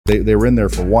They were in there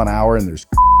for 1 hour and there's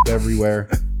everywhere.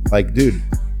 Like, dude.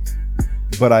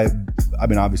 But I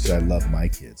mean, obviously I love my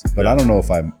kids, but I don't know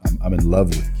if I'm in love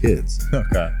with kids.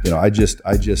 Okay. You know, I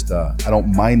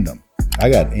don't mind them. I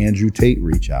got Andrew Tate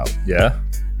reach out. Yeah.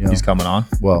 You know? He's coming on.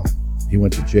 Well, he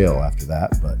went to jail after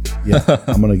that, but yeah,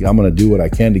 I'm gonna do what I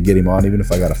can to get him on, even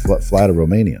if I got to fly to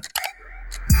Romania.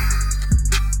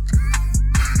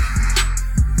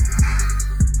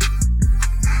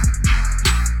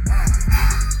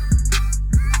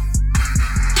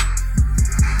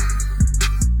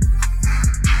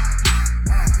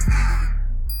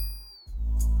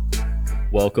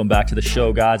 Welcome back to the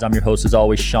show, guys. I'm your host, as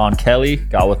always, Sean Kelly.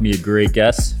 Got with me a great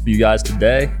guest for you guys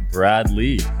today, Brad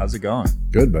Lee. How's it going?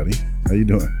 Good, buddy. How you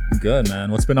doing? I'm good, man.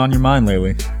 What's been on your mind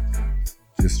lately?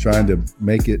 Just trying to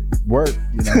make it work,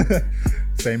 you know.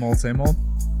 Same old.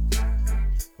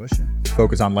 Pushing.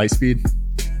 Focus on light speed.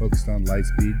 Focused on light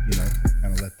speed, you know,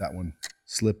 kind of let that one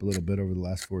slip a little bit over the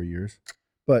last 4 years.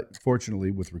 But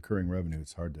fortunately, with recurring revenue,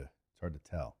 it's hard to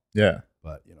tell. Yeah.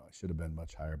 But, you know, it should have been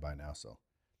much higher by now. So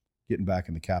getting back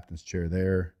in the captain's chair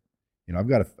there. You know,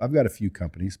 I've got a few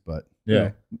companies, but yeah, you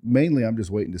know, mainly I'm just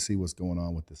waiting to see what's going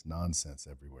on with this nonsense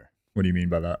everywhere. What do you mean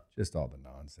by that? Just all the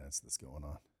nonsense that's going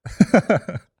on.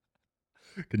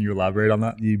 Can you elaborate on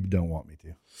that? You don't want me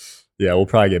to. Yeah, we'll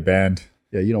probably get banned.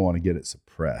 Yeah, you don't want to get it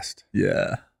suppressed.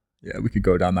 Yeah, we could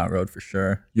go down that road for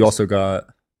sure. You also got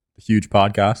a huge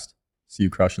podcast. See you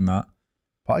crushing that.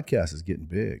 Podcast is getting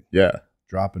big. Yeah.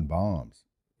 Dropping bombs,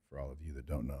 for all of you that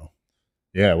don't know.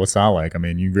 Yeah, what's that like? I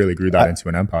mean, you really grew that into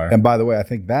an empire. And by the way, I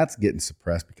think that's getting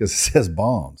suppressed because it says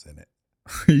bombs in it.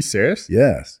 Are you serious?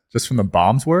 Yes. Just from the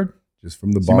bombs word? Just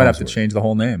from the bombs. You might have to word. change the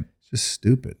whole name. It's just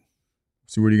stupid.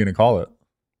 So what are you going to call it?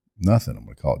 Nothing. I'm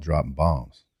going to call it dropping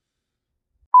bombs.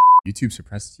 YouTube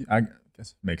suppressed you? I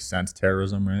guess it makes sense.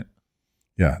 Terrorism, right?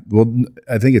 Yeah. Well,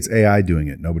 I think it's AI doing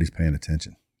it. Nobody's paying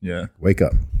attention. Yeah. Wake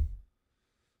up.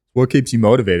 What keeps you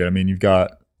motivated? I mean, you've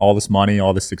got all this money,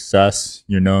 all this success.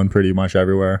 You're known pretty much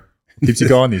everywhere. What keeps you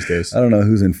going these days? I don't know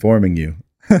who's informing you.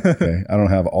 Okay. I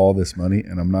don't have all this money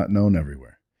and I'm not known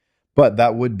everywhere. But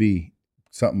that would be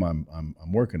something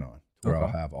I'm working on, where Okay.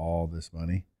 I'll have all this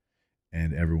money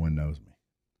and everyone knows me.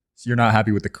 So you're not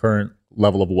happy with the current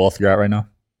level of wealth you're at right now?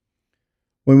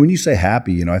 When you say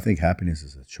happy, you know, I think happiness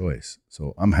is a choice.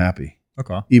 So I'm happy.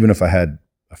 Okay. Even if I had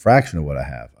a fraction of what I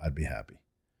have, I'd be happy.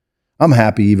 I'm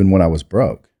happy even when I was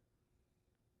broke.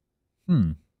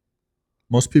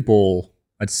 Most people,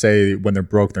 I'd say when they're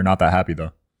broke, they're not that happy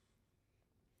though.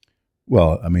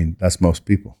 Well, I mean, that's most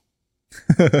people.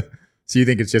 So you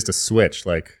think it's just a switch?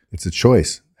 Like, It's a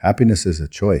choice. Happiness is a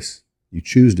choice. You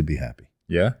choose to be happy.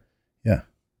 yeah? Yeah.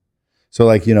 So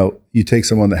like, you know, you take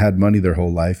someone that had money their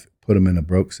whole life, put them in a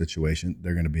broke situation,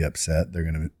 they're going to be upset. They're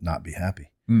going to not be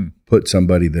happy. Put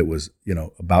somebody that was, you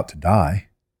know, about to die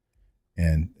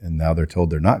and now they're told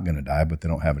they're not going to die, but they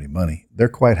don't have any money. They're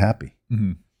quite happy.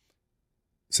 Mm-hmm.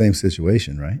 Same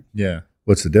situation, right? Yeah.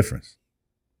 What's the difference?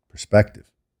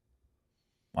 Perspective.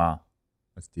 Wow.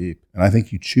 That's deep. And I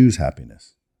think you choose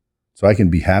happiness. So I can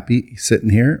be happy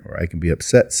sitting here or I can be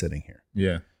upset sitting here.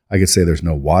 Yeah. I could say there's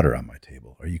no water on my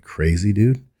table. Are you crazy,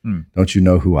 dude? Don't you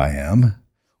know who I am?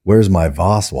 Where's my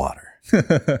Voss water?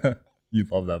 You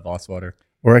love that Voss water.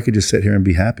 Or I could just sit here and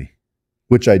be happy,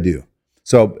 which I do.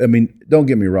 So, I mean, don't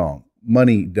get me wrong.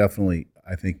 Money definitely,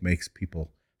 I think, makes people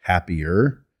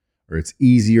happier, or it's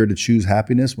easier to choose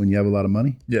happiness when you have a lot of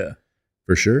money. Yeah.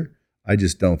 For sure. I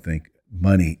just don't think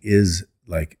money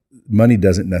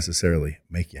doesn't necessarily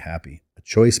make you happy. A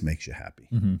choice makes you happy.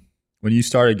 Mm-hmm. When you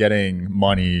started getting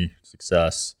money,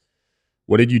 success,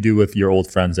 what did you do with your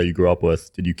old friends that you grew up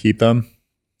with? Did you keep them?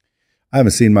 I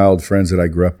haven't seen my old friends that I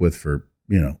grew up with for,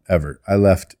 you know, ever. I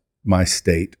left my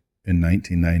state in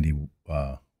 1991.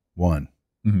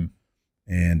 Mm-hmm.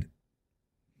 And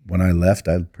when I left,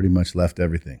 I pretty much left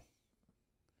everything.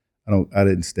 I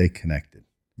didn't stay connected.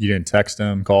 You didn't text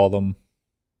them, call them?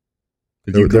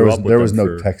 There was no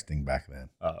texting back then.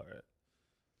 Oh, right.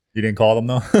 You didn't call them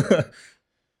though?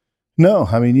 No,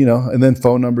 I mean, you know, and then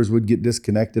phone numbers would get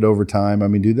disconnected over time. I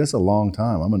mean, dude, that's a long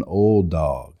time. I'm an old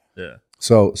dog. Yeah.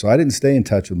 So I didn't stay in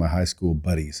touch with my high school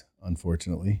buddies,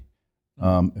 unfortunately.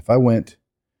 If I went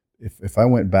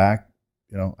back,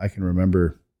 you know, I can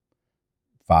remember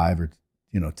 5 or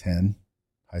 10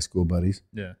 high school buddies.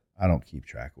 Yeah. I don't keep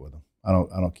track with them. I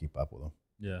don't keep up with them.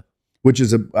 Yeah. Which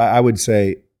is I would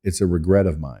say it's a regret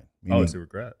of mine. Meaning, It's a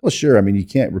regret. Well, sure. I mean, you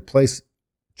can't replace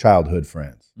childhood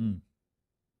friends.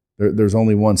 There's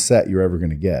only one set you're ever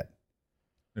going to get.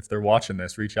 If they're watching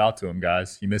this, reach out to him,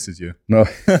 guys. He misses you. No,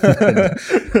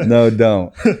 no,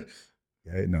 don't.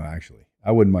 Okay, no, actually,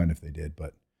 I wouldn't mind if they did,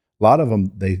 but a lot of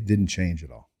them, they didn't change at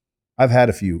all. I've had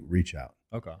a few reach out,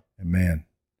 Okay. and man,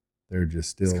 they're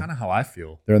just It's still. kind of how I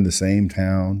feel. They're in the same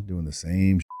town doing the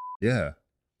same. Yeah.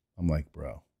 I'm like,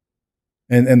 bro,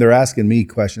 and they're asking me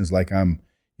questions like I'm,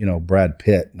 Brad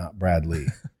Pitt, not Brad Lee.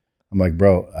 I'm like,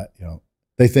 bro,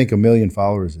 they think 1 million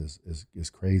followers is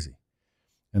crazy,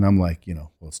 and I'm like,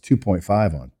 well, it's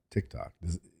 2.5 on TikTok.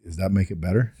 Does that make it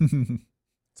better?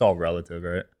 It's all relative,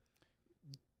 right?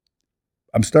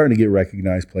 I'm starting to get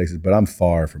recognized places, but I'm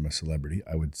far from a celebrity,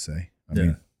 I would say. I Yeah.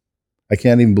 mean, I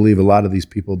can't even believe a lot of these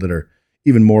people that are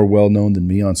even more well-known than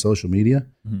me on social media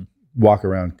walk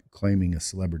around claiming a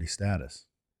celebrity status.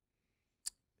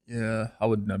 Yeah, I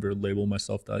would never label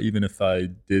myself that, even if I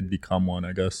did become one,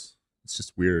 I guess. It's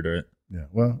just weird, right? Yeah.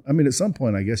 Well, I mean, at some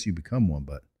point, I guess you become one,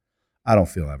 but I don't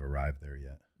feel I've arrived there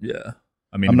yet. Yeah.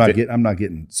 I mean, I'm not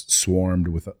getting swarmed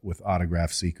with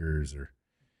autograph seekers, or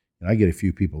I get a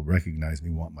few people recognize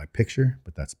me, want my picture,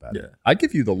 but that's bad. Yeah. I'd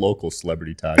give you the local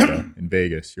celebrity tag though in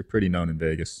Vegas. You're pretty known in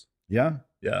Vegas. Yeah.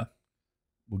 Yeah.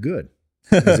 Well, good.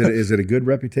 Is it a good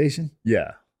reputation?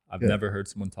 Yeah. I've never heard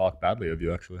someone talk badly of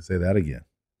you, actually. Say that again.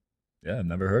 Yeah, I've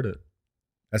never heard it.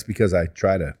 That's because I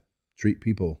try to treat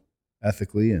people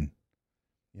ethically and,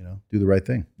 do the right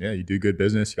thing. Yeah, you do good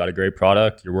business. You got a great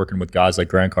product. You're working with guys like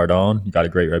Grant Cardone. You got a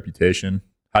great reputation.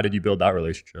 How did you build that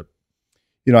relationship?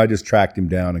 I just tracked him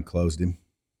down and closed him.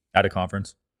 At a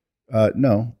conference?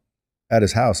 No, at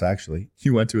his house, actually.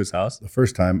 You went to his house? The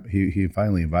first time he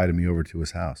finally invited me over to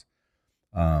his house.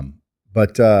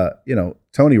 But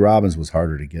Tony Robbins was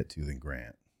harder to get to than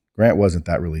Grant. Grant wasn't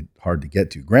that really hard to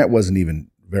get to. Grant wasn't even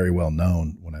very well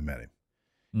known when I met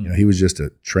him. He was just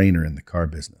a trainer in the car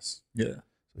business. Yeah.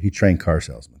 So he trained car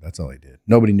salesmen. That's all he did.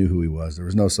 Nobody knew who he was. There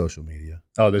was no social media.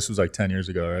 Oh, this was like 10 years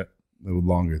ago, right? A little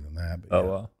longer than that. But Oh,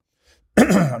 wow.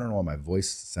 I don't know why my voice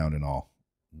is sounding all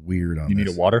weird on You this.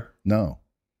 need a water? No.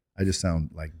 I just sound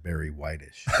like Barry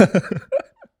Whitish.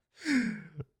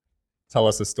 Tell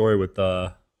us a story with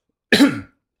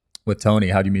with Tony.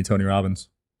 How do you meet Tony Robbins?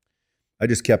 I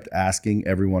just kept asking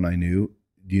everyone I knew,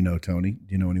 do you know Tony?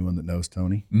 Do you know anyone that knows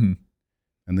Tony? Mm-hmm.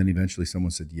 And then eventually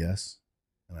someone said yes.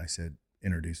 And I said,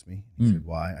 introduce me. He said,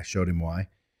 why? I showed him why.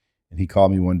 And he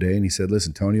called me one day and he said,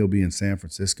 listen, Tony will be in San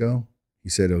Francisco. He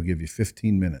said, he'll give you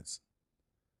 15 minutes.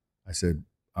 I said,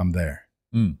 I'm there.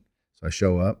 So I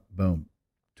show up, boom,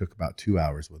 took about 2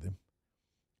 hours with him,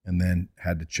 and then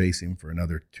had to chase him for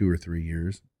another 2 or 3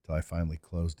 years until I finally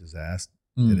closed his ass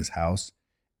at his house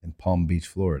in Palm Beach,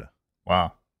 Florida.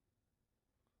 Wow.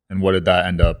 And what did that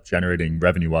end up generating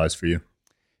revenue-wise for you?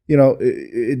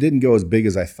 It didn't go as big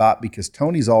as I thought because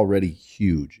Tony's already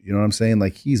huge. You know what I'm saying?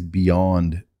 Like, he's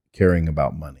beyond caring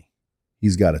about money.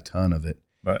 He's got a ton of it.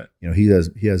 Right. He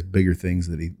has bigger things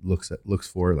that he looks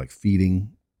for, like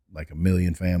feeding like 1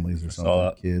 million families or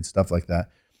something, kids, stuff like that.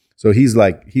 So he's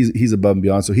he's above and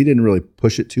beyond. So he didn't really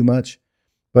push it too much,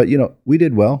 but we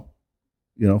did well,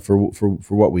 for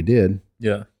what we did.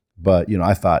 Yeah. But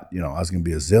I thought I was going to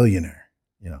be a zillionaire,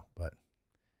 but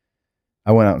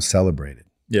I went out and celebrated.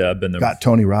 Yeah, I've been there. Got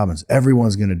Tony Robbins.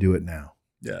 Everyone's going to do it now.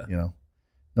 Yeah.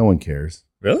 No one cares.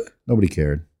 Really? Nobody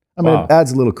cared. I mean, it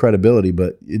adds a little credibility,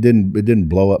 but it didn't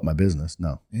blow up my business.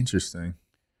 No. Interesting.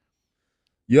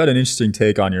 You had an interesting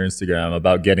take on your Instagram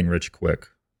about getting rich quick.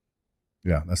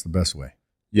 Yeah, that's the best way.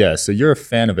 Yeah, so you're a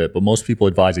fan of it, but most people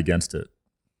advise against it.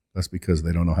 That's because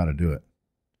they don't know how to do it.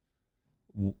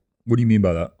 What do you mean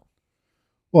by that?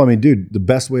 Well, I mean, dude, the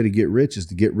best way to get rich is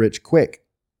to get rich quick.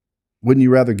 Wouldn't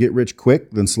you rather get rich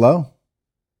quick than slow?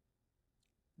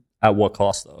 At what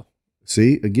cost, though?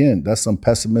 See, again, that's some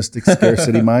pessimistic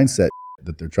scarcity mindset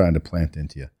that they're trying to plant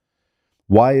into you.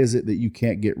 Why is it that you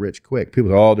can't get rich quick?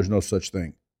 People go, there's no such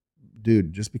thing.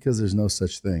 Dude, just because there's no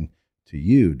such thing to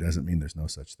you doesn't mean there's no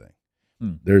such thing.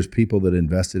 There's people that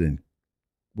invested in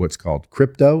what's called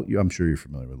crypto. I'm sure you're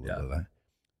familiar with a little bit of that.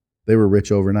 They were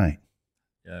rich overnight.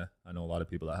 Yeah, I know a lot of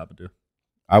people that happen to.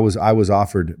 I was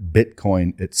offered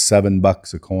Bitcoin at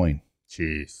 $7 a coin.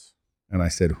 Jeez. And I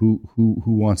said, who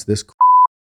wants this?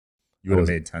 You would have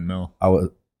made 10 mil. I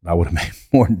would have made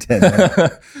more than 10 mil.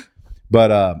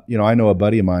 But I know a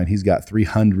buddy of mine, he's got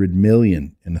 300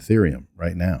 million in Ethereum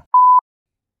right now.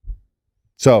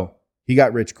 So he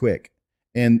got rich quick.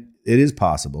 And it is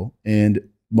possible. And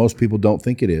most people don't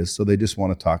think it is, so they just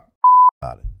want to talk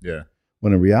about it. Yeah.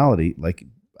 When in reality, like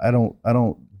I don't,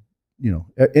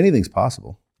 anything's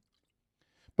possible.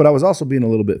 But I was also being a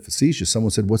little bit facetious. Someone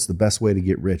said, what's the best way to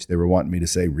get rich? They were wanting me to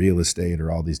say real estate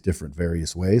or all these different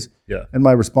various ways. Yeah. And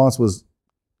my response was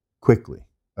quickly.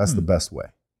 That's the best way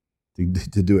to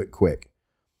do it quick.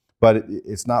 But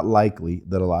it's not likely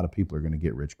that a lot of people are going to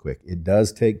get rich quick. It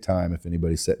does take time. If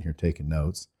anybody's sitting here taking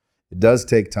notes, it does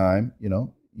take time.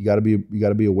 you got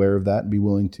to be aware of that and be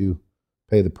willing to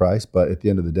pay the price. But at the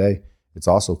end of the day, it's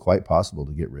also quite possible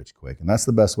to get rich quick, and that's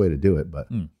the best way to do it. But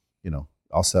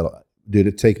I'll settle. Dude,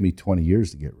 it take me 20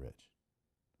 years to get rich.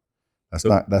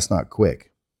 That's not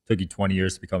quick. Took you 20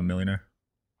 years to become a millionaire?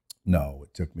 No,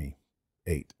 it took me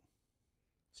 8.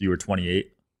 So you were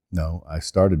 28? No, I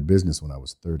started business when I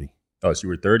was 30. Oh, so you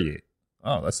were 38.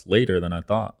 Oh, that's later than I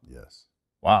thought. Yes.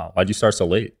 Wow. Why'd you start so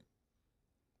late?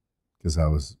 Because I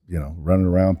was, running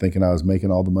around thinking I was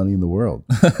making all the money in the world.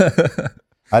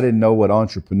 I didn't know what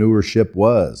entrepreneurship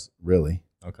was, really.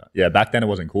 Okay. Yeah, back then it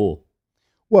wasn't cool.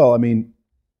 Well, I mean,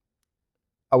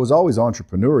 I was always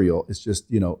entrepreneurial. It's just,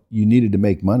 you needed to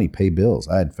make money, pay bills.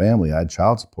 I had family, I had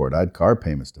child support, I had car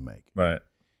payments to make. Right.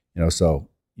 So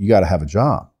you got to have a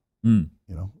job. How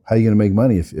are you going to make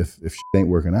money if shit ain't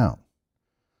working out?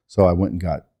 So I went and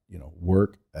got,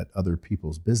 work at other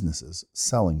people's businesses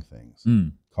selling things,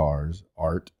 cars,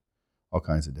 art, all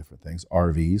kinds of different things,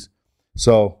 RVs.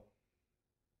 So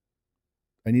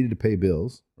I needed to pay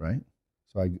bills, right?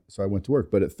 So I went to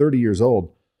work. But at 30 years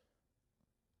old,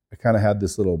 I kind of had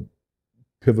this little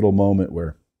pivotal moment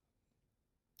where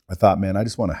I thought, man, I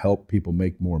just want to help people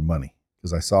make more money,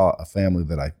 because I saw a family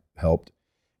that I helped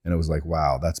and it was like,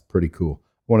 wow, that's pretty cool.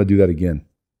 I want to do that again.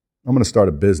 I'm going to start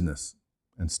a business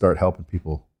and start helping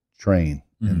people train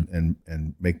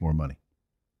and make more money.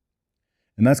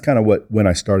 And that's kind of when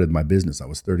I started my business. I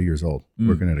was 30 years old,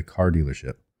 working at a car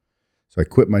dealership. So I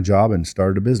quit my job and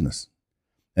started a business.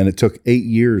 And it took 8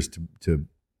 years to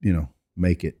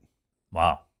make it.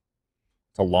 Wow.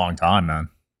 It's a long time, man.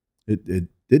 It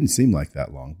didn't seem like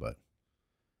that long, but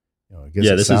I guess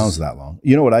it sounds that long.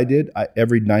 You know what I did?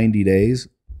 Every 90 days,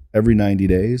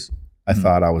 I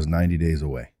thought I was 90 days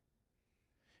away.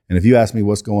 And if you ask me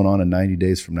what's going on in 90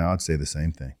 days from now, I'd say the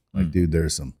same thing. Like, dude,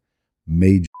 there's some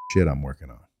major shit I'm working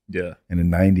on. Yeah. And in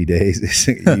 90 days,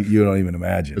 you don't even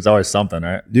imagine. There's always something,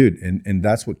 right? Dude, and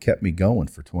that's what kept me going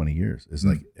for 20 years. It's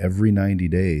like every 90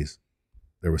 days,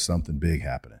 there was something big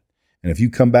happening. And if you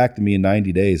come back to me in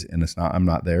 90 days and I'm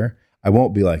not there, I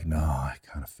won't be like, no, I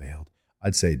kind of failed.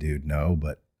 I'd say, dude, no,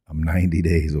 but I'm 90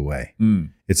 days away.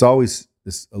 It's always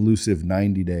this elusive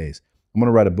 90 days. I'm going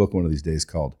to write a book one of these days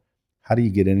called How Do You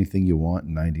Get Anything You Want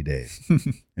in 90 Days?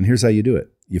 And here's how you do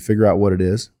it. You figure out what it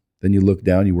is. Then you look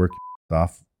down, you work your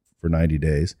off for 90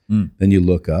 days. Then you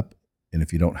look up, and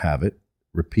if you don't have it,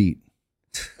 repeat.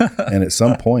 And at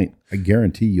some point, I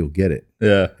guarantee you'll get it.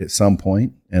 Yeah. At some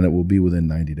point, and it will be within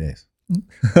 90 days.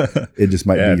 It just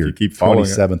might be your keep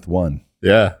 27th one.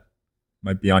 Yeah.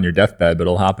 Might be on your deathbed, but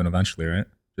it'll happen eventually, right?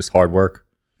 Just hard work.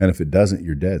 And if it doesn't,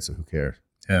 you're dead, so who cares?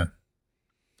 Yeah.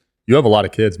 You have a lot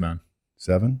of kids, man.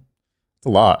 7? It's a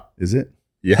lot. Is it?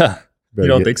 Yeah. You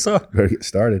don't think so? Better get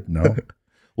started. No.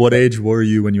 What age were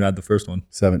you when you had the first one?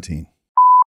 17.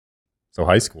 So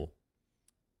high school.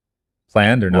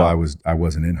 Planned or no? Well, I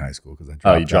wasn't in high school because I dropped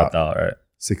out. Oh, you dropped out, right.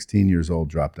 16 years old,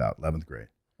 dropped out, 11th grade.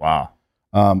 Wow.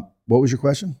 What was your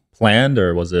question? Planned,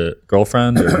 or was it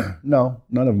girlfriend? Or? No,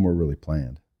 none of them were really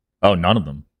planned. Oh, none of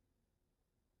them.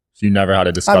 So you never had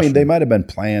a discussion? I mean, they might have been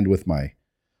planned with my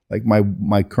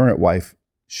current wife.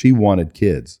 She wanted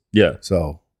kids. Yeah.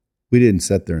 So we didn't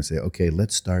sit there and say, okay,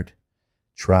 let's start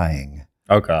trying.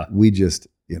 Okay. We just,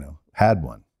 had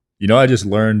one. I just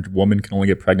learned women can only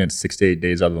get pregnant 6 to 8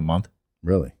 days out of the month.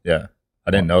 Really? Yeah.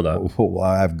 I didn't know that. Well,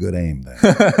 I have good aim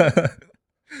then.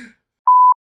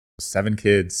 7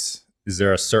 kids. Is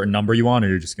there a certain number you want, or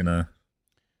you're just gonna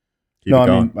keep it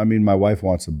going? I mean, my wife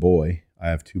wants a boy. I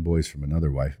have 2 boys from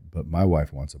another wife, but my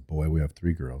wife wants a boy. We have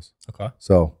 3 girls. Okay.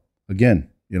 So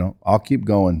again, I'll keep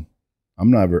going.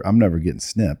 I'm never getting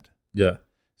snipped. Yeah.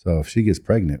 So if she gets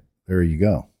pregnant, there you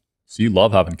go. So you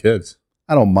love having kids?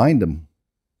 I don't mind them.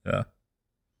 Yeah.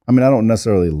 I mean, I don't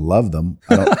necessarily love them.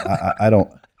 I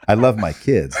don't. I love my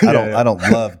kids. I don't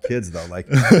love kids though. Like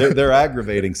they're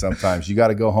aggravating sometimes. You got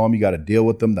to go home. You got to deal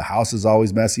with them. The house is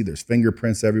always messy. There's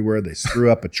fingerprints everywhere. They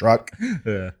screw up a truck.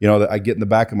 Yeah. I get in the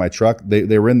back of my truck.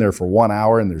 They were in there for 1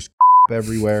 hour and there's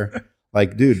everywhere.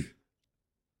 Like, dude.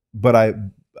 But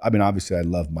I mean, obviously, I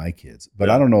love my kids,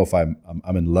 but I don't know if I'm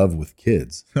in love with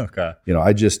kids. Okay. I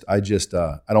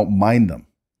don't mind them.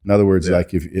 In other words,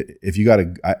 like if you got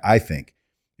I think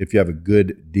if you have a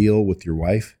good deal with your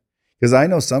wife. Because I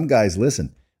know some guys,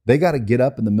 listen, they got to get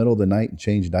up in the middle of the night and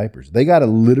change diapers. They got to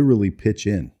literally pitch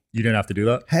in. You didn't have to do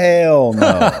that? Hell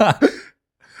no.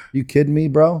 You kidding me,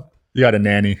 bro? You got a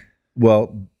nanny.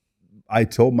 Well, I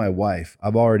told my wife,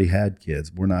 I've already had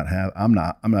kids. I'm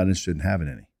not interested in having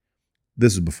any.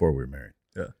 This is before we were married.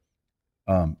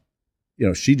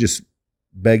 Yeah. She just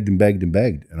begged and begged and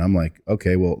begged. And I'm like,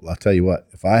 okay, well, I'll tell you what,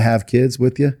 if I have kids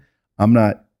with you, I'm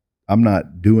not I'm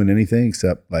not doing anything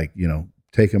except like,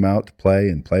 take them out to play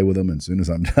and play with them. And as soon as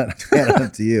I'm done, I hand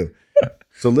them to you.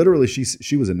 So literally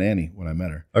she was a nanny when I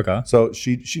met her. Okay. So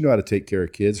she knew how to take care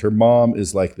of kids. Her mom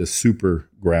is like this super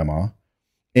grandma.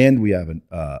 And we have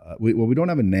we don't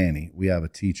have a nanny. We have a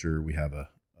teacher. We have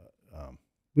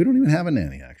we don't even have a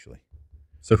nanny actually.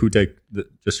 So who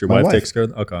just your My wife takes care of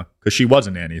them? Okay. Because she was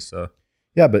a nanny, so.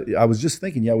 Yeah, but I was just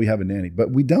thinking, we have a nanny,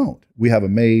 but we don't. We have a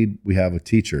maid. We have a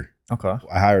teacher. Okay.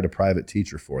 I hired a private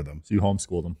teacher for them. So you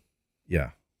homeschool them.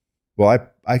 Yeah. Well,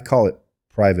 I call it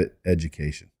private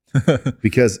education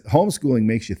because homeschooling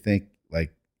makes you think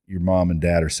like your mom and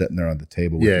dad are sitting there on the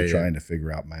table with you trying to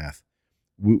figure out math.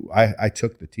 I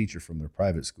took the teacher from their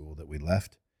private school that we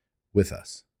left with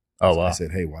us. Oh, so wow. I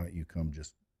said, hey, why don't you come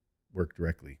just work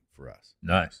directly for us?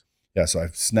 Nice. Yeah, so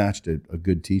I've snatched a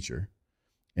good teacher,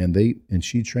 and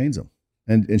she trains them.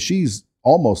 And she's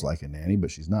almost like a nanny, but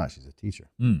she's not. She's a teacher.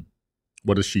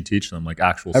 What does she teach them? Like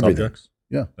actual Everything. subjects?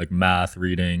 Yeah. Like math,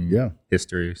 reading, Yeah.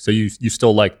 history. So you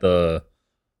still like the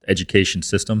education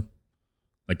system?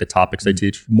 Like the topics they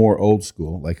teach? More old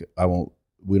school. Like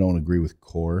we don't agree with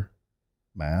core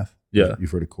math. Yeah.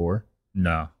 You've heard of core?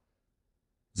 No.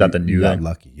 Is that the new You got thing?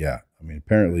 lucky. Yeah. I mean,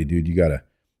 apparently, dude, you got to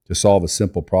solve a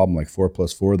simple problem like 4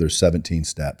 + 4, there's 17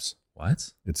 steps.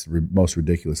 What? It's the most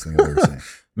ridiculous thing I've ever seen.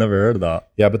 Never heard of that.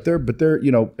 Yeah, but they're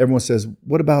everyone says,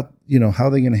 what about, how are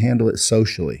they going to handle it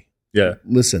socially? Yeah.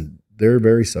 Listen, they're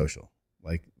very social.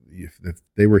 Like if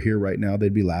they were here right now,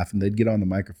 they'd be laughing. They'd get on the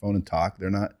microphone and talk. They're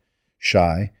not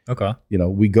shy. Okay.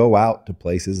 We go out to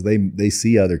places. They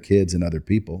see other kids and other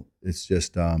people. It's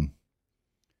just, I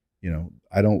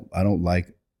don't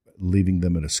like leaving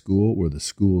them at a school where the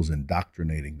school's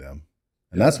indoctrinating them.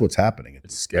 And that's what's happening.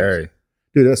 It's scary.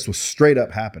 Dude, that's what's straight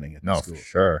up happening at the school. For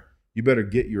sure. You better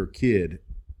get your kid,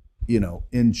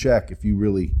 in check if you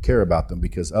really care about them,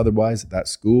 because otherwise that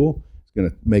school is going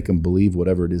to make them believe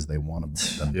whatever it is they want them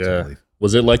to believe.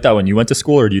 Was it like that when you went to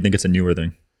school, or do you think it's a newer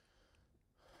thing?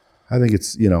 I think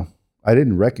it's, I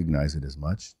didn't recognize it as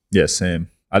much. Yeah, same.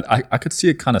 I could see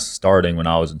it kind of starting when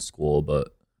I was in school, but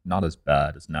not as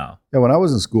bad as now. Yeah, when I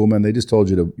was in school, man, they just told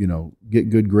you to, get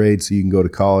good grades so you can go to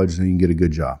college and you can get a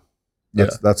good job.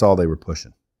 That's all they were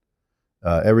pushing.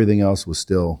 Everything else was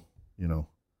still,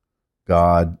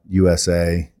 God,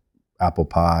 USA, apple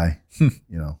pie,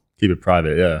 Keep it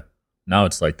private, yeah. Now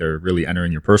it's like they're really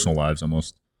entering your personal lives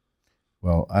almost.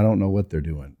 Well, I don't know what they're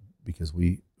doing because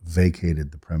we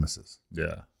vacated the premises.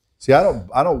 Yeah. See, I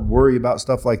don't worry about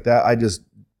stuff like that. I just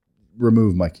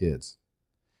remove my kids.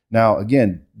 Now,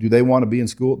 again, do they want to be in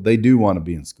school? They do want to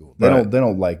be in school. They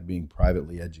don't like being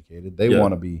privately educated. They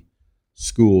want to be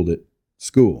schooled at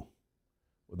school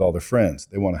with all their friends.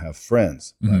 They want to have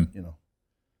friends, but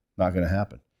not going to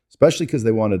happen. Especially because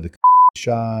they wanted the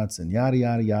shots and yada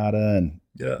yada yada. And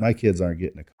my kids aren't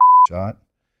getting a shot.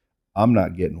 I'm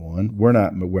not getting one. We're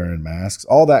not wearing masks.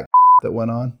 All that that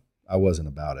went on, I wasn't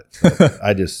about it. So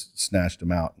I just snatched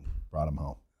them out and brought them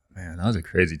home. Man, that was a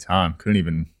crazy time. Couldn't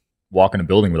even walk in a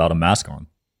building without a mask on.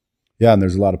 Yeah, and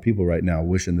there's a lot of people right now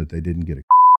wishing that they didn't get a.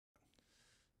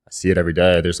 I see it every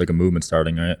day. There's like a movement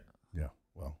starting, right? Yeah.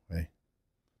 Well, hey,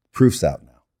 proof's out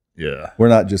now. Yeah.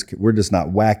 We're just not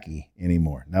wacky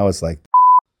anymore. Now it's like,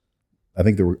 I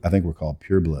think we're called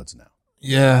purebloods now.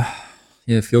 Yeah.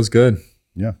 Yeah, it feels good.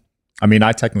 Yeah. I mean,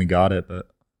 I technically got it, but.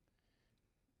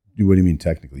 What do you mean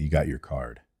technically? You got your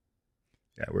card.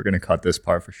 Yeah, we're going to cut this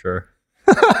part for sure.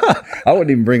 I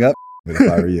wouldn't even bring up if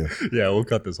I were you. Yeah, we'll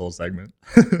cut this whole segment.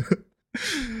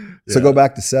 So go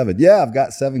back to 7. Yeah, I've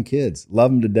got 7 kids. Love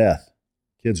them to death.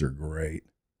 Kids are great.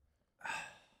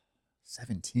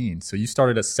 17. So you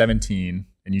started at 17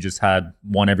 and you just had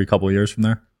one every couple of years from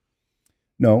there?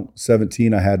 No,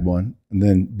 17, I had one. And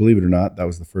then, believe it or not, that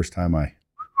was the first time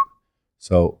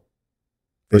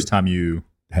First time you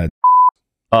had.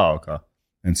 Oh, okay.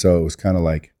 And so it was kind of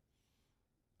like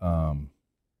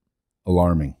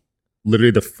alarming.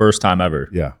 Literally the first time ever.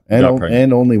 Yeah.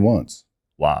 And only once.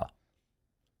 Wow.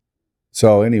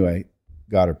 So anyway,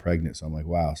 got her pregnant. So I'm like,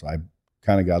 wow. So I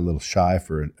kind of got a little shy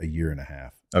for a year and a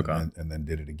half. Okay. And then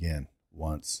did it again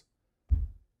once,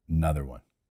 another one.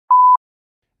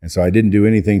 And so I didn't do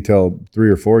anything till 3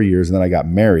 or 4 years. And then I got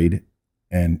married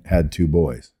and had 2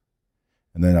 boys.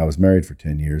 And then I was married for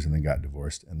 10 years and then got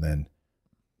divorced and then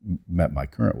met my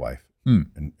current wife.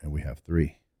 And we have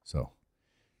 3. So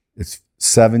it's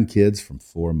 7 kids from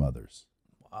 4 mothers.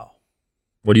 Wow.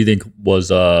 What do you think was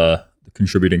the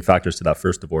contributing factors to that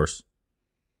first divorce?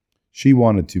 She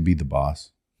wanted to be the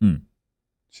boss.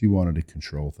 She wanted to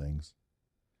control things.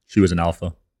 She was an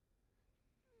alpha?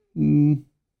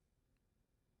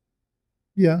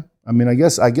 Yeah. I mean, I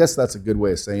guess that's a good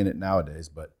way of saying it nowadays,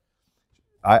 but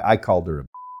I called her,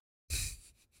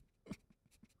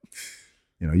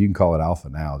 you can call it alpha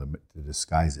now to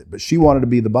disguise it, but she wanted to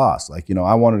be the boss. Like,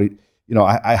 I wanted to,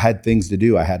 I had things to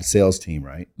do. I had a sales team,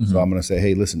 right? So I'm going to say,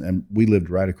 hey, listen, and we lived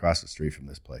right across the street from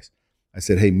this place. I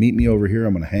said, hey, meet me over here.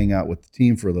 I'm going to hang out with the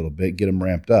team for a little bit, get them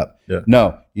ramped up. Yeah.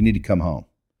 No, you need to come home.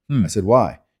 I said,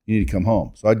 why? You need to come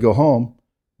home. So I'd go home.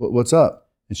 What's up?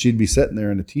 And she'd be sitting there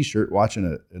in a T-shirt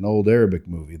watching an old Arabic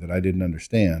movie that I didn't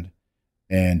understand.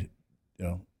 And,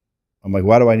 I'm like,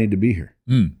 why do I need to be here?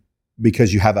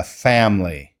 Because you have a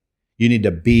family. You need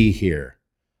to be here.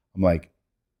 I'm like,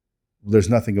 there's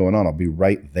nothing going on. I'll be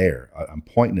right there. I'm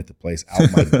pointing at the place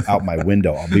out my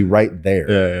window. I'll be right there.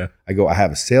 Yeah. I go, I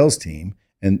have a sales team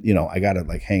and, I got to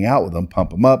like hang out with them,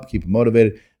 pump them up, keep them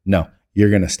motivated. No, you're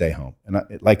going to stay home. And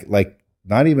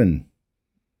not even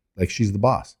like she's the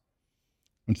boss.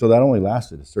 And so that only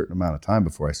lasted a certain amount of time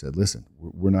before I said, listen,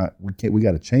 we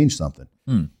got to change something.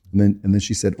 And then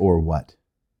she said, or what?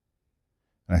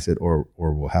 And I said, or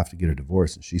we'll have to get a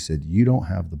divorce. And she said, you don't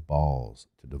have the balls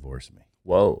to divorce me.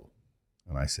 Whoa.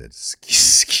 And I said,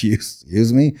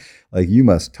 excuse me? Like, you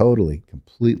must totally,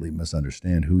 completely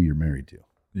misunderstand who you're married to.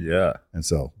 Yeah. And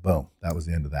so, boom, that was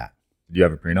the end of that. Did you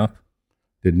have a prenup?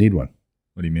 Didn't need one.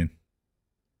 What do you mean?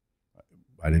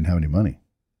 I didn't have any money.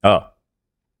 Oh,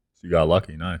 so you got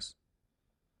lucky. Nice.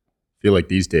 I feel like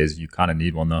these days you kind of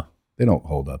need one, though. They don't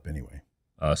hold up anyway.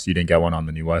 So you didn't get one on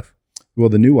the new wife? Well,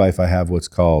 the new wife, I have what's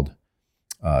called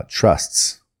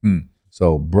trusts.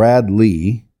 So Brad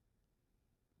Lee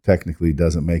technically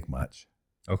doesn't make much.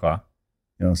 Okay. You know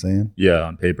what I'm saying? Yeah,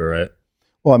 on paper, right?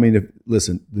 Well, I mean,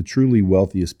 listen, the truly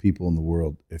wealthiest people in the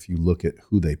world, if you look at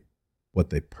what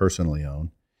they personally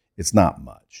own, it's not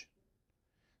much.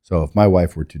 So if my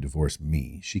wife were to divorce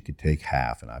me, she could take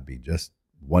half and I'd be just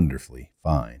wonderfully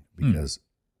fine because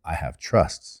I have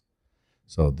trusts.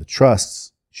 So the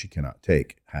trusts she cannot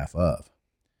take half of.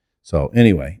 So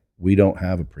anyway, we don't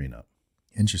have a prenup.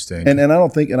 Interesting. And I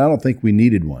don't think we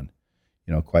needed one,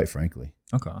 quite frankly.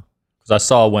 Okay. Because I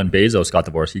saw when Bezos got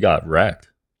divorced, he got wrecked.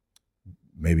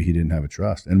 Maybe he didn't have a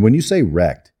trust. And when you say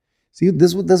wrecked, see,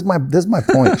 this is my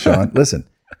point, Sean. Listen,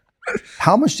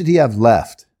 how much did he have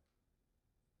left?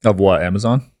 Of what,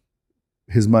 Amazon?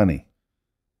 His money.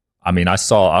 I mean, I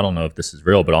don't know if this is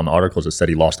real, but on the articles it said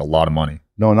he lost a lot of money.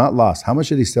 No, not lost. How much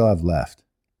did he still have left?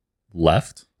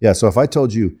 Left? Yeah, so if I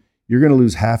told you you're going to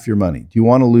lose half your money, do you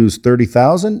want to lose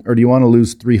 30,000 or do you want to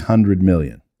lose 300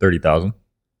 million? 30,000.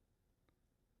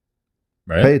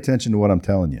 Right? Pay attention to what I'm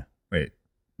telling you. Wait.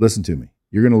 Listen to me.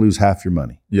 You're going to lose half your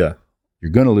money. Yeah.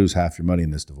 You're going to lose half your money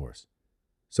in this divorce.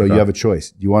 So Okay. You have a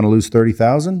choice. Do you want to lose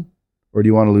 30,000 or do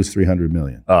you want to lose 300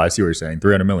 million? Oh, I see what you're saying.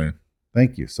 300 million.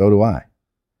 Thank you. So do I.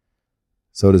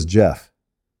 So does Jeff.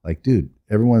 Like, dude,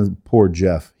 poor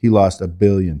Jeff. He lost $1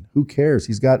 billion. Who cares?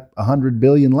 He's got $100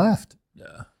 billion left.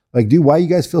 Yeah. Like, dude, why you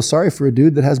guys feel sorry for a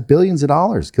dude that has billions of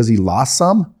dollars? Because he lost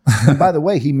some? And by the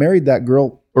way, he married that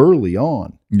girl early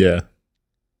on. Yeah.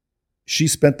 She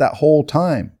spent that whole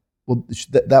time. Well,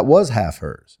 that was half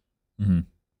hers. Mm-hmm.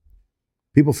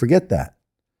 People forget that.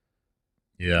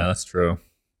 Yeah, that's true.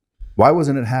 Why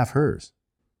wasn't it half hers?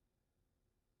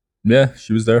 Yeah,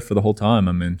 she was there for the whole time.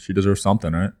 I mean, she deserves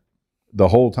something, right? The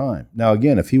whole time. Now,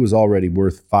 again, if he was already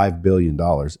worth $5 billion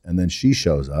and then she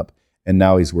shows up and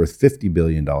now he's worth $50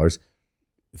 billion,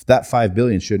 if that $5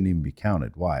 billion shouldn't even be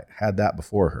counted. Why? Had that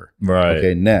before her. Right.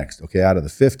 Okay, next. Okay, out of the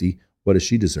 50, what does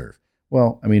she deserve?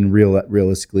 Well, I mean,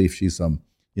 realistically, if she's some,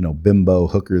 bimbo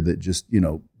hooker that just,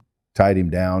 tied him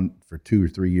down for 2 or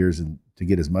 3 years to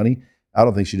get his money, I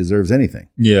don't think she deserves anything.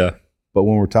 Yeah. But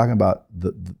when we're talking about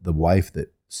the wife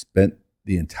that spent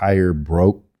the entire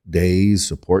broke days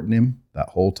supporting him that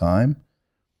whole time,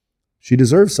 she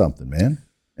deserves something, man.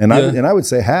 And I would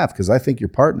say half because I think you're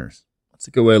partners. That's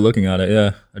a good way of looking at it.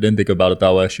 Yeah. I didn't think about it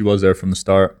that way. She was there from the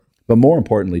start. But more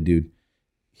importantly, dude,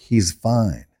 he's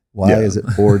fine. Why is it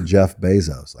poor Jeff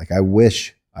Bezos? Like, I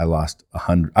wish I lost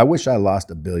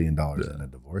 $1 billion in a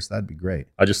divorce. That'd be great.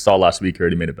 I just saw last week he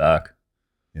already made it back.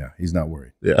 Yeah, he's not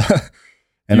worried. Yeah.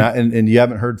 And you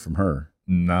haven't heard from her.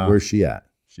 No. Where's she at?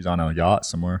 She's on a yacht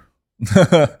somewhere.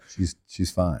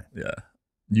 She's fine. Yeah.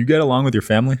 You get along with your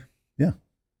family? Yeah.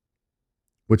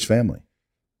 Which family?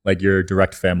 Like your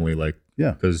direct family, like,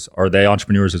 yeah. Because are they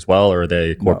entrepreneurs as well, or are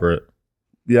they corporate?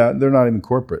 No. Yeah, they're not even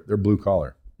corporate. They're blue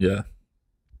collar. Yeah.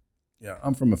 Yeah,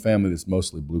 I'm from a family that's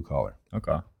mostly blue collar.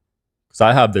 Okay. Because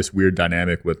I have this weird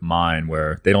dynamic with mine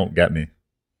where they don't get me.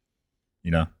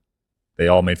 They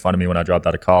all made fun of me when I dropped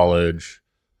out of college.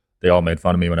 They all made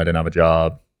fun of me when I didn't have a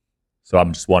job. So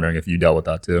I'm just wondering if you dealt with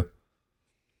that too.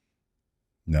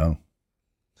 No.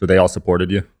 So they all supported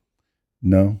you?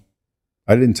 No.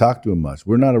 I didn't talk to him much.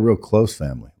 We're not a real close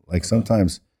family. Like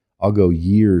sometimes I'll go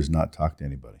years not talk to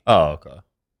anybody. Oh, okay.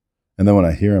 And then when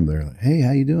I hear them, they're like, "Hey,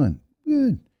 how you doing?"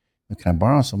 "Good." "Can I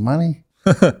borrow some money?"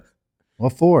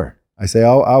 "What for?" I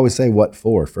always say what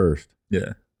for first.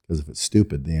 Yeah. Because if it's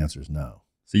stupid, the answer is no.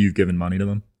 So you've given money to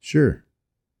them? Sure.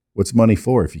 What's money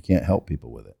for if you can't help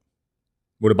people with it?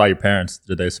 What about your parents?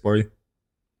 Did they support you?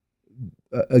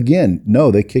 Again, no,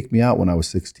 they kicked me out when I was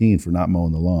 16 for not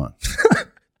mowing the lawn.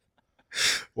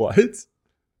 What?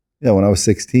 Yeah, when I was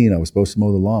 16, I was supposed to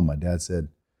mow the lawn. My dad said,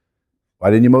 "Why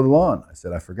didn't you mow the lawn?" I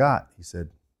said, "I forgot." He said,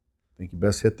 "I think you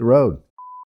best hit the road."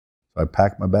 So I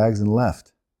packed my bags and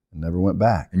left and never went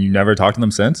back. And you never talked to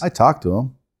them since? I talked to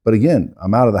them, but again,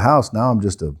 I'm out of the house now. I'm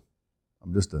just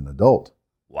an adult.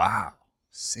 Wow.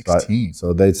 16.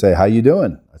 So they'd say, "How you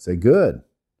doing?" I'd say, "Good."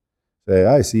 Say,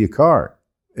 "I see your car."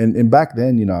 And back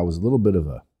then, I was a little bit of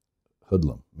a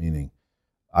hoodlum, meaning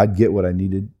I'd get what I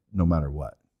needed no matter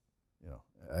what.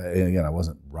 And again, I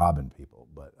wasn't robbing people,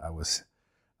 but I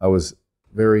was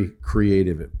very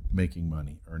creative at making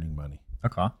money, earning money.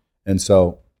 Okay. And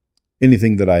so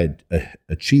anything that I had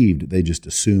achieved, they just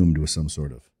assumed was some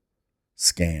sort of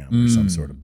scam or some sort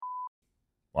of.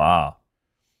 Wow.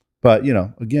 But,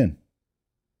 again,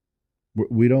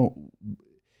 we don't,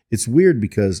 it's weird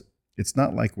because it's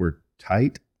not like we're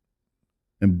tight,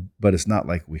 but it's not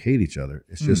like we hate each other.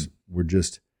 It's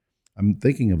just, I'm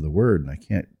thinking of the word and I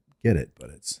can't get it, but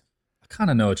I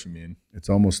kind of know what you mean. It's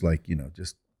almost like,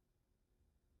 just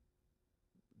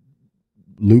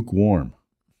lukewarm.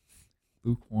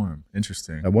 Lukewarm.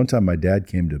 Interesting. At one time, my dad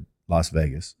came to Las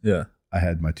Vegas. Yeah. I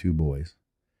had my 2 boys,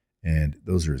 and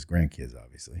those are his grandkids,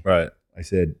 obviously. Right. I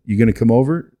said, "You going to come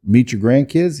over, meet your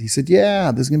grandkids?" He said,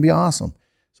 "Yeah, this is going to be awesome."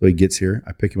 So he gets here.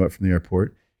 I pick him up from the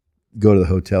airport, go to the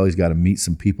hotel. He's got to meet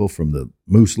some people from the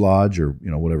Moose Lodge or,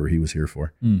 whatever he was here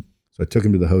for. So I took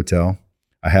him to the hotel.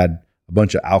 I had a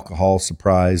bunch of alcohol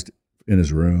surprised in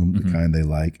his room, the kind they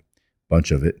like,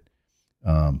 bunch of it,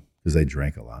 because they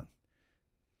drank a lot.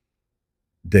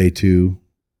 Day 2,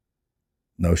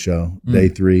 no show. Day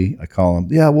 3, I call him.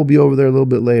 "Yeah, we'll be over there a little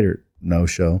bit later." No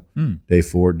show. Day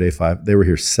 4, day 5. They were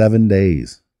here 7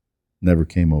 days. Never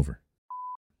came over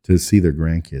to see their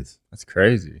grandkids. That's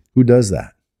crazy. Who does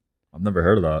that? I've never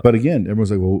heard of that. But again,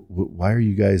 everyone's like, "Well, why are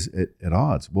you guys at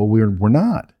odds?" Well, we're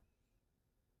not.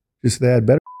 Just they had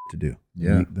better to do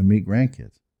than meet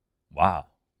grandkids. Wow.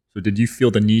 So did you feel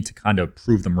the need to kind of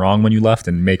prove them wrong when you left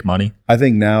and make money? I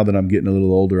think now that I'm getting a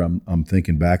little older, I'm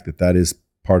thinking back that is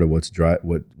part of what's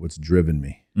driven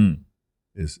me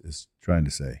is trying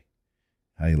to say,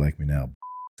 "How you like me now?"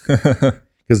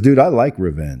 Because, dude, I like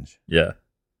revenge. Yeah.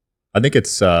 I think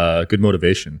it's good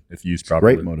motivation if used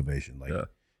properly. Great motivation. Like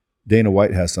Dana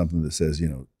White has something that says,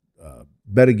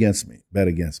 bet against me.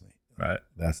 Right.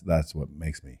 That's what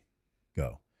makes me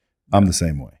go. I'm the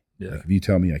same way. Yeah. Like if you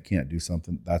tell me I can't do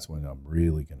something, that's when I'm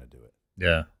really going to do it.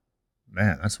 Yeah.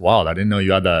 Man, that's wild. I didn't know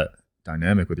you had that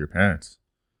dynamic with your parents.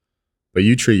 But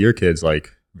you treat your kids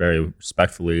like very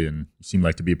respectfully and you seem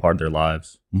like to be a part of their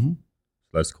lives. Mm-hmm.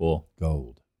 That's cool.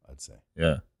 Gold, I'd say.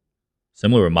 Yeah.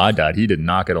 Similar with my dad. He did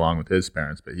not get along with his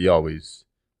parents, but he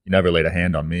never laid a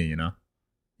hand on me,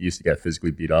 He used to get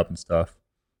physically beat up and stuff.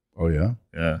 Oh, yeah?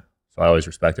 Yeah. So I always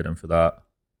respected him for that.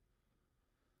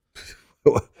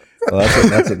 Well,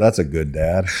 that's a good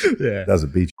dad. Yeah.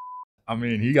 Doesn't beat you. I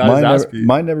mean, he got his ass beat.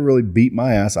 Mine never really beat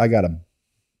my ass. I got a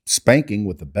spanking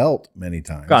with the belt many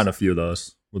times. Gotten a few of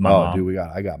those with my mom. Dude,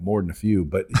 I got more than a few,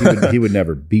 but he would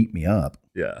never beat me up.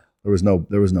 Yeah. There was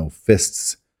no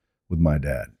fists with my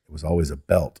dad. It was always a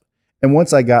belt. And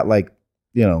once I got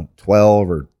 12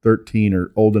 or 13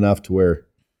 or old enough to where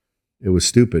it was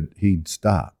stupid, he'd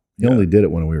stop. He only did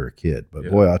it when we were a kid, but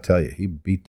boy, I'll tell you, he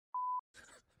beat.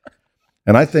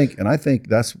 And I think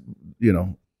that's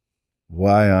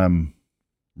why I'm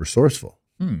resourceful.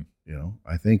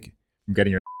 I think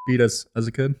getting your beat as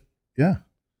a kid. Yeah,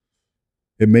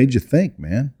 it made you think,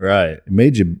 man. Right. It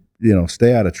made you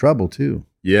stay out of trouble too.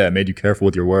 Yeah, it made you careful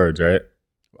with your words, right?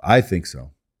 I think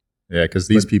so. Yeah, because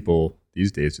people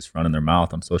these days just run in their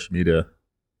mouth on social media.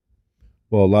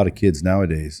 Well, a lot of kids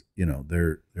nowadays,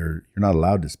 you're not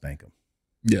allowed to spank them.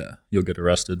 Yeah, you'll get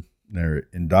arrested. They're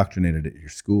indoctrinated at your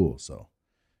school, so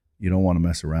you don't want to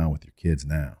mess around with your kids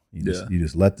now. You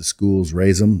just let the schools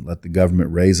raise them, let the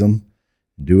government raise them,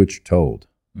 and do what you're told.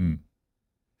 Yeah,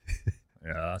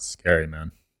 that's scary,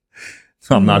 man.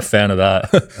 I'm not a fan of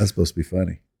that. That's supposed to be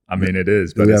funny. I mean, it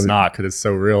is, but it's not because it's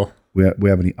so real. We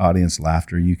have any audience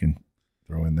laughter you can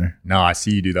throw in there? No, I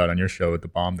see you do that on your show with the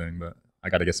bomb thing, but I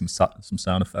got to get some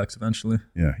sound effects eventually.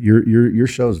 Yeah, your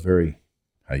show is very,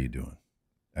 how you doing?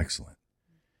 Excellent.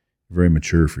 Very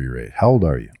mature for your age. How old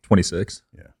are you? 26.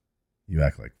 Yeah. You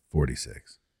act like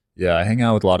 46. Yeah, I hang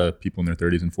out with a lot of people in their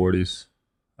 30s and 40s.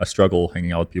 I struggle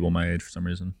hanging out with people my age for some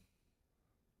reason.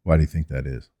 Why do you think that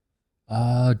is?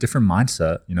 Different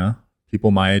mindset, you know?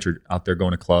 People my age are out there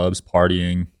going to clubs,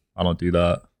 partying. I don't do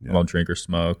that. Yeah. I don't drink or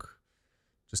smoke.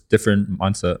 Just different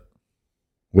mindset.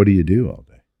 What do you do all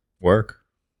day? Work,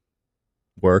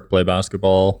 play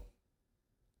basketball,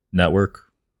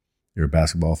 network. You're a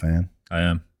basketball fan? I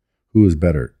am. Who is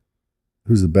better?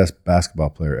 Who's the best basketball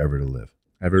player ever to live?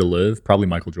 Ever to live? Probably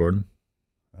Michael Jordan.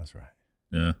 That's right.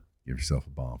 Yeah. Give yourself a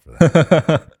bomb for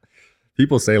that.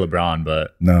 People say LeBron,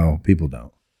 but No, people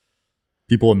don't.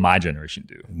 people in my generation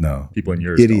do. No. People in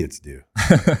yours Idiots do.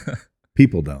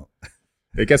 People don't.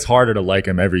 It gets harder to like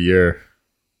him every year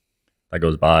that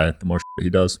goes by, the more he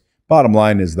does. Bottom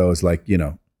line is though, is like,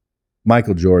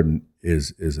 Michael Jordan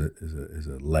is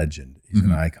a legend. He's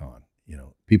an icon.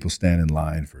 People stand in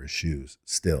line for his shoes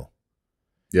still.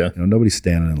 Yeah. Nobody's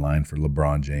standing in line for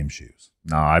LeBron James shoes.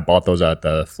 No, I bought those at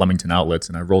the Flemington outlets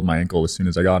and I rolled my ankle as soon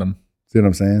as I got them. See what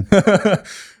I'm saying?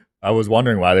 I was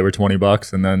wondering why they were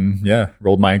 $20 and then,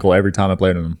 rolled my ankle every time I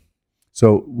played in them.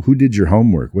 So who did your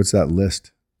homework? What's that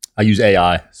list? I use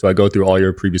AI. So I go through all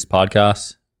your previous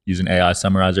podcasts, use an AI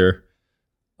summarizer.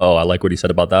 Oh, I like what he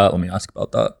said about that. Let me ask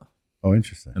about that. Oh,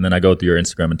 interesting. And then I go through your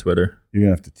Instagram and Twitter. You're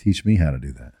going to have to teach me how to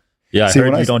do that. Yeah, See, I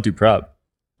heard when you don't do prep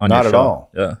on Not your at show.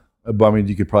 all. Yeah. But I mean,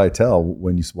 you could probably tell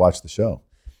when you watch the show.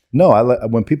 No,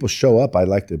 when people show up, I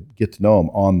like to get to know them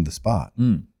on the spot.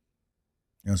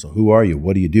 So who are you?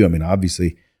 What do you do? I mean,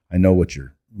 obviously, I know what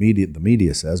the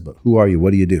media says, but who are you?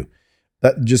 What do you do?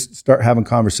 That just start having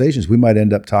conversations. We might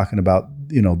end up talking about,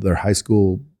 their high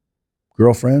school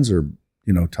girlfriends or,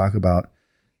 talk about,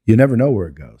 you never know where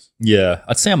it goes. Yeah,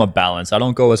 I'd say I'm a balance. I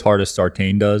don't go as hard as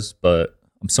Sartain does, but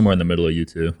I'm somewhere in the middle of you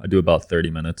two. I do about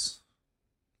 30 minutes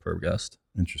per guest.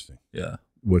 Interesting. Yeah.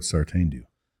 What's Sartain do?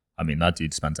 I mean, that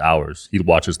dude spends hours. He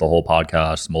watches the whole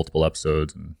podcast, multiple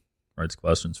episodes, and writes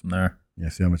questions from there. Yeah,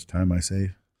 see how much time I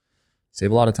save?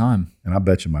 Save a lot of time. And I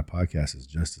bet you my podcast is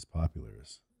just as popular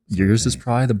as Yours is Sartain.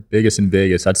 probably the biggest in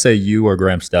Vegas. I'd say you or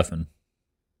Graham Stephan.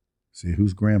 See,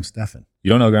 who's Graham Stephan? You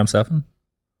don't know Graham Stephan?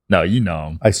 No, you know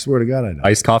him. I swear to God, I know.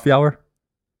 Iced Coffee Hour?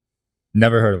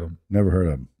 Never heard of him. Never heard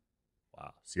of him.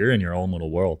 Wow. So you're in your own little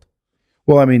world.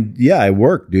 Well, I mean, yeah, I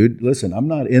work, dude. Listen, I'm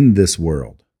not in this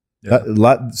world. Yeah.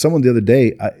 Someone the other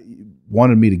day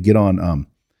wanted me to get on.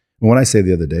 When I say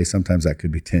the other day, sometimes that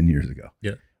could be 10 years ago.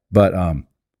 Yeah. But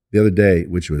the other day,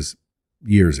 which was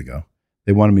years ago,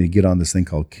 they wanted me to get on this thing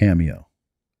called Cameo.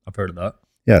 I've heard of that.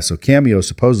 Yeah. So Cameo is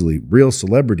supposedly real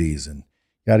celebrities and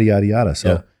yada, yada, yada. So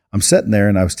Yeah. I'm sitting there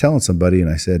and I was telling somebody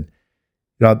and I said,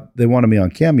 they wanted me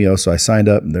on Cameo. So I signed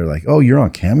up and they're like, oh, you're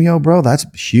on Cameo, bro? That's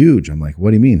huge. I'm like, what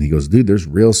do you mean? He goes, dude, there's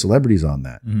real celebrities on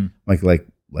that.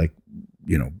 Like,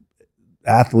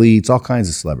 athletes, all kinds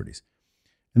of celebrities.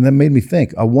 And that made me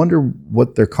think, I wonder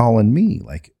what they're calling me.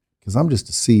 Like, because I'm just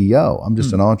a CEO. I'm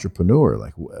just an entrepreneur.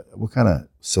 Like, what kind of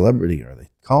celebrity are they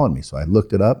calling me? So I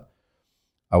looked it up.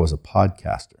 I was a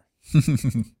podcaster.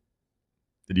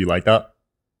 Did you like that?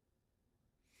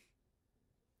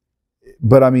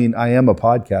 But I mean, I am a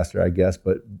podcaster, I guess.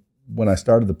 But when I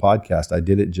started the podcast, I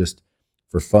did it just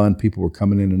for fun. People were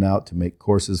coming in and out to make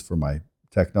courses for my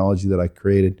technology that I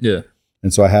created. Yeah.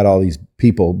 And so I had all these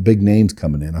people, big names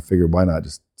coming in. I figured, why not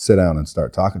just sit down and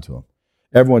start talking to them?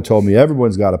 Everyone told me,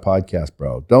 everyone's got a podcast,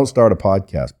 bro. Don't start a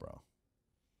podcast, bro.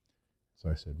 So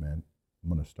I said, man, I'm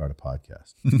going to start a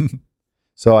podcast.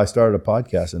 So I started a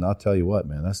podcast, and I'll tell you what,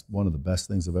 man, that's one of the best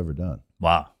things I've ever done.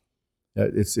 Wow.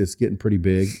 It's getting pretty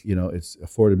big. It's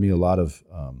afforded me a lot of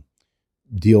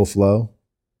deal flow,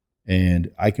 and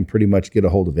I can pretty much get a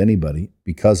hold of anybody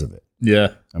because of it. Yeah.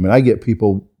 I mean, I get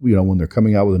people, when they're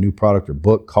coming out with a new product or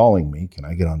book calling me, can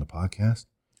I get on the podcast?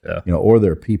 Yeah. Or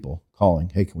there are people calling,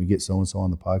 hey, can we get so-and-so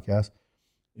on the podcast?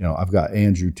 I've got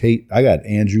Andrew Tate. I got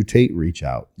Andrew Tate reach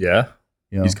out. Yeah.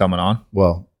 He's coming on.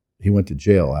 Well, he went to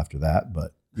jail after that,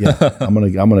 but yeah, I'm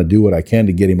gonna do what I can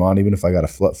to get him on, even if I got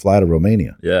to fly to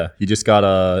Romania. Yeah. He just got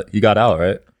out,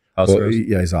 right? House arrest.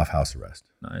 Yeah, he's off house arrest.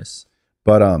 Nice.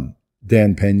 But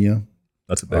Dan Pena,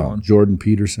 That's a big one. Jordan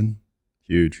Peterson.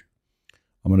 Huge.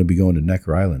 I'm going to be going to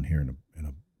Necker Island here in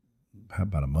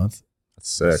about a month. That's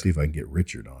sick. See if I can get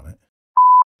Richard on it.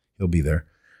 He'll be there.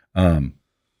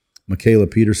 Michaela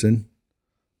Peterson.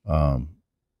 Can't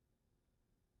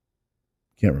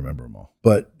remember them all,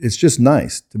 but it's just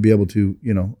nice to be able to,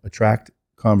 attract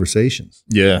conversations.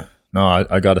 Yeah. No,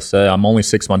 I got to say, I'm only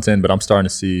 6 months in, but I'm starting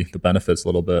to see the benefits a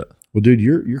little bit. Well, dude,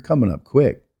 you're coming up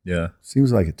quick. Yeah.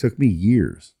 Seems like it took me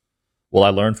years. Well, I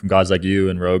learned from guys like you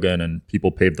and Rogan, and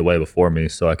people paved the way before me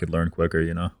so I could learn quicker,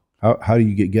 How do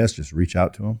you get guests? Just reach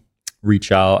out to them?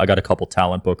 Reach out. I got a couple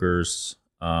talent bookers.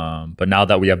 But now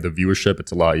that we have the viewership,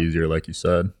 it's a lot easier, like you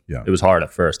said. Yeah. It was hard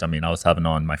at first. I mean, I was having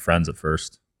on my friends at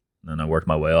first, and then I worked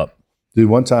my way up. Dude,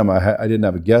 one time I didn't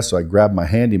have a guest, so I grabbed my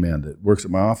handyman that works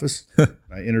at my office.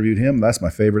 I interviewed him. That's my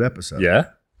favorite episode. Yeah?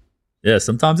 Yeah,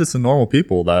 sometimes it's the normal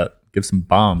people that give some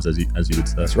bombs, as you would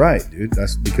say. That's right, dude.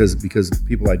 That's because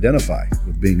people identify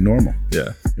with being normal.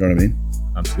 Yeah. You know what I mean?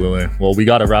 Absolutely. Well, we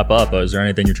got to wrap up. Is there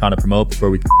anything you're trying to promote before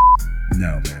we...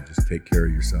 No, man. Just take care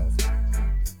of yourself.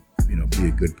 You know, be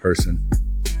a good person.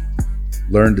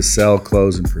 Learn to sell,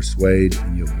 close, and persuade,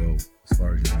 and you'll go as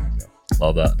far as you want to go.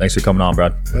 Love that. Thanks for coming on,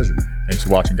 Brad. Pleasure, man. Thanks for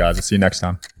watching, guys. I'll see you next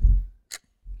time.